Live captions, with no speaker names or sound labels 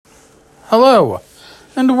Hello,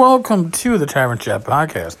 and welcome to the Tavern Chat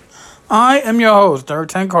Podcast. I am your host, Derek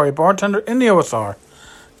Tenkari, bartender in the OSR,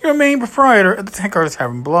 your main proprietor at the Tenkari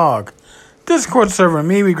Tavern blog, Discord server,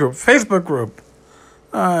 MeWe group, Facebook group,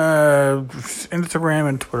 Instagram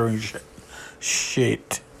and Twitter and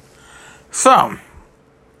shit. So,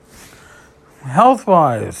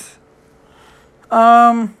 health-wise,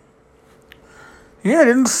 I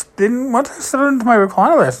didn't once I settled into my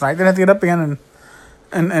recliner last night, then I had to get up again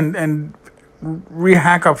and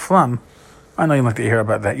rehack up phlegm. I know you like to hear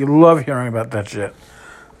about that. You love hearing about that shit.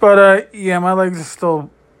 But my legs are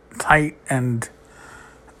still tight and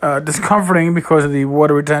discomforting because of the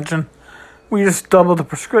water retention. We just doubled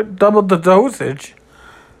the dosage.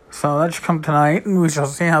 So that should come tonight, and we shall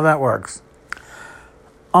see how that works.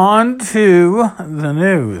 On to the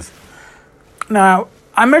news. Now,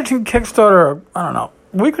 I mentioned Kickstarter, a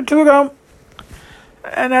week or two ago,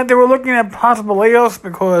 and that they were looking at possible layoffs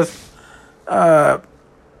because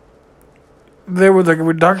there was a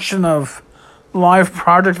reduction of live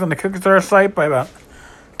projects on the Kickstarter site by about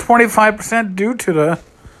 25% due to the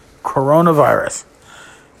coronavirus.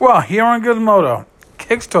 Well, here on Gizmodo,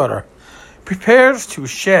 Kickstarter prepares to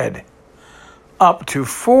shed up to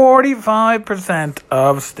 45%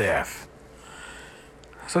 of staff.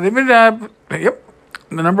 So they've been, the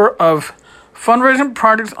number of fundraising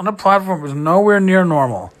projects on the platform was nowhere near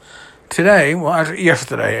normal. Today, well, actually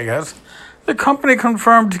yesterday, I guess, the company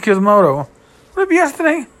confirmed to Gizmodo. Would it be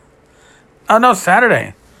yesterday? No,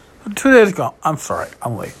 Saturday. 2 days ago. I'm sorry,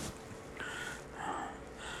 I'm late.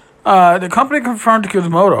 The company confirmed to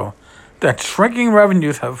Gizmodo that shrinking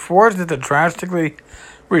revenues have forced it to drastically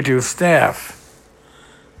reduce staff.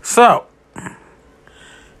 So,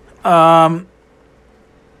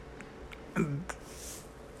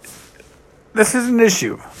 this is an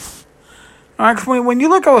issue. When you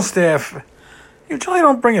let go of staff, you generally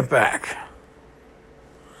don't bring it back.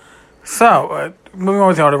 So, moving on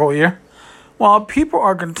with the article here. While people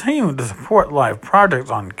are continuing to support live projects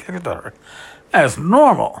on Kickstarter as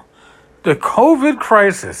normal, the COVID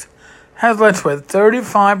crisis has led to a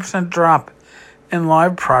 35% drop in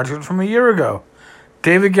live projects from a year ago.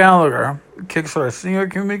 David Gallagher, Kickstarter Senior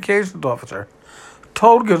Communications Officer,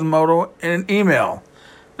 told Gizmodo in an email.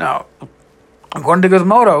 Now, according to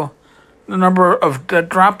Gizmodo, the number of that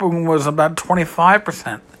dropping was about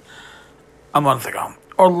 25% a month ago,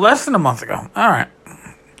 or less than a month ago. All right.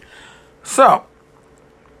 So,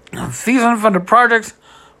 these unfunded projects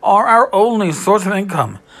are our only source of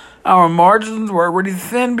income. Our margins were already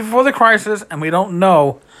thin before the crisis, and we don't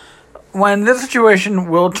know when this situation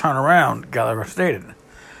will turn around, Gallagher stated.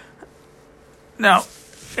 Now,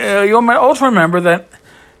 you might also remember that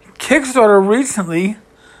Kickstarter recently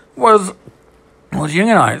was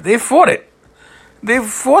unionized. They fought it. They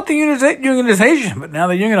fought the unionization, but now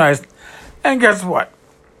they're unionized. And guess what?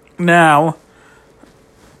 Now,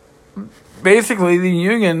 basically, the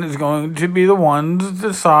union is going to be the ones to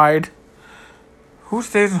decide who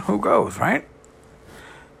stays and who goes, right?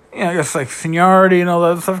 I guess like seniority and all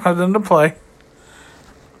that stuff comes into play.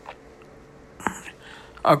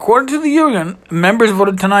 According to the union, members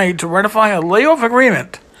voted tonight to ratify a layoff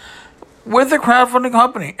agreement with the crowdfunding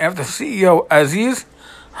company after CEO Aziz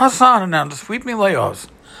Hassan announced sweeping layoffs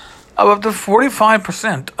of up to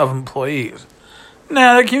 45% of employees.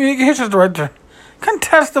 Now, the communications director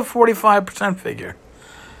contests the 45% figure.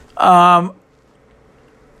 But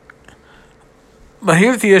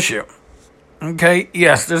here's the issue. Okay,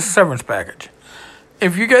 yes, there's a severance package.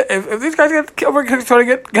 If these guys get over Kickstarter,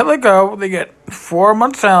 get let go, they get 4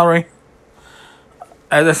 months' salary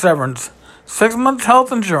as a severance, 6 months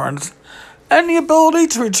health insurance, and the ability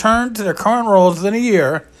to return to their current roles within a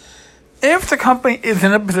year if the company is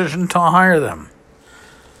in a position to hire them.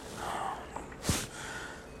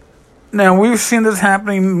 Now, we've seen this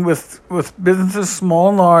happening with businesses, small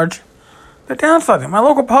and large. They're downsizing. My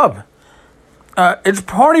local pub, its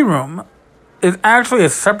party room is actually a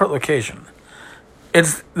separate location.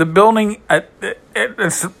 It's the building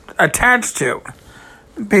it's attached to.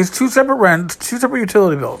 It pays 2 separate rents, 2 separate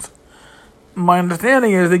utility bills. My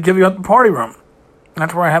understanding is they give you up the party room.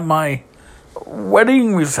 That's where I have my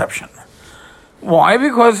wedding reception. Why?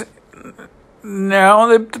 Because now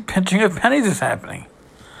the pinching of pennies is happening.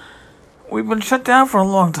 We've been shut down for a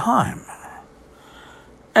long time.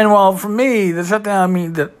 And while for me, the shutdown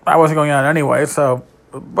means that I wasn't going out anyway,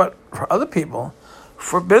 but for other people,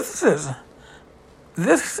 for businesses,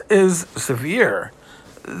 this is severe.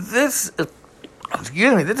 This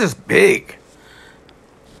is big.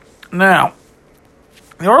 Now,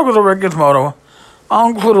 the article's over at Gizmodo. I'll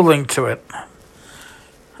include a link to it.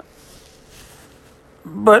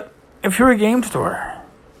 But if you're a game store,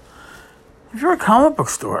 If you're a comic book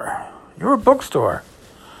store, you're a bookstore,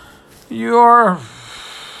 you're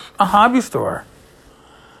a hobby store,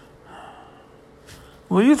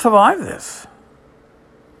 will you survive this?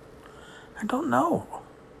 I don't know.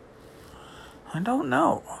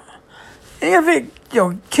 If it,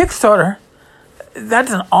 Kickstarter,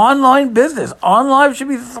 that's an online business. Online should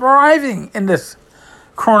be thriving in this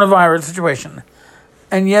coronavirus situation.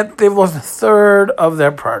 And yet they've lost a third of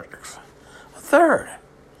their projects. A third.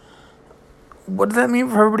 What does that mean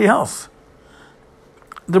for everybody else?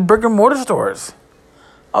 The brick and mortar stores,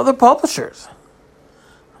 other publishers.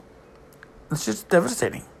 It's just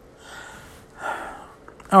devastating.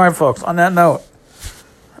 All right, folks, on that note,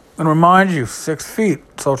 I'm going to remind you, 6 feet,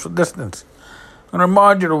 social distance. I'm going to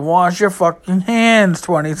remind you to wash your fucking hands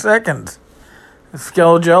 20 seconds.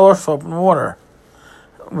 Scale gel or soap and water.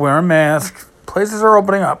 Wear a mask. Places are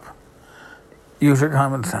opening up. Use your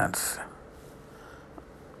common sense.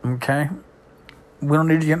 Okay? We don't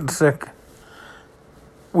need you getting sick.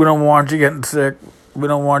 We don't want you getting sick. We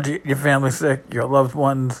don't want your family sick, your loved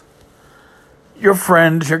ones, your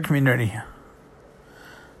friends, your community.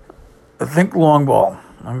 Think long ball,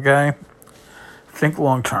 okay? Think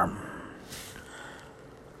long term.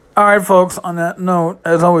 All right, folks, on that note,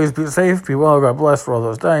 as always, be safe, be well, God bless for all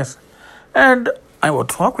those days. And I will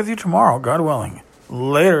talk with you tomorrow, God willing.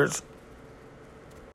 Laters.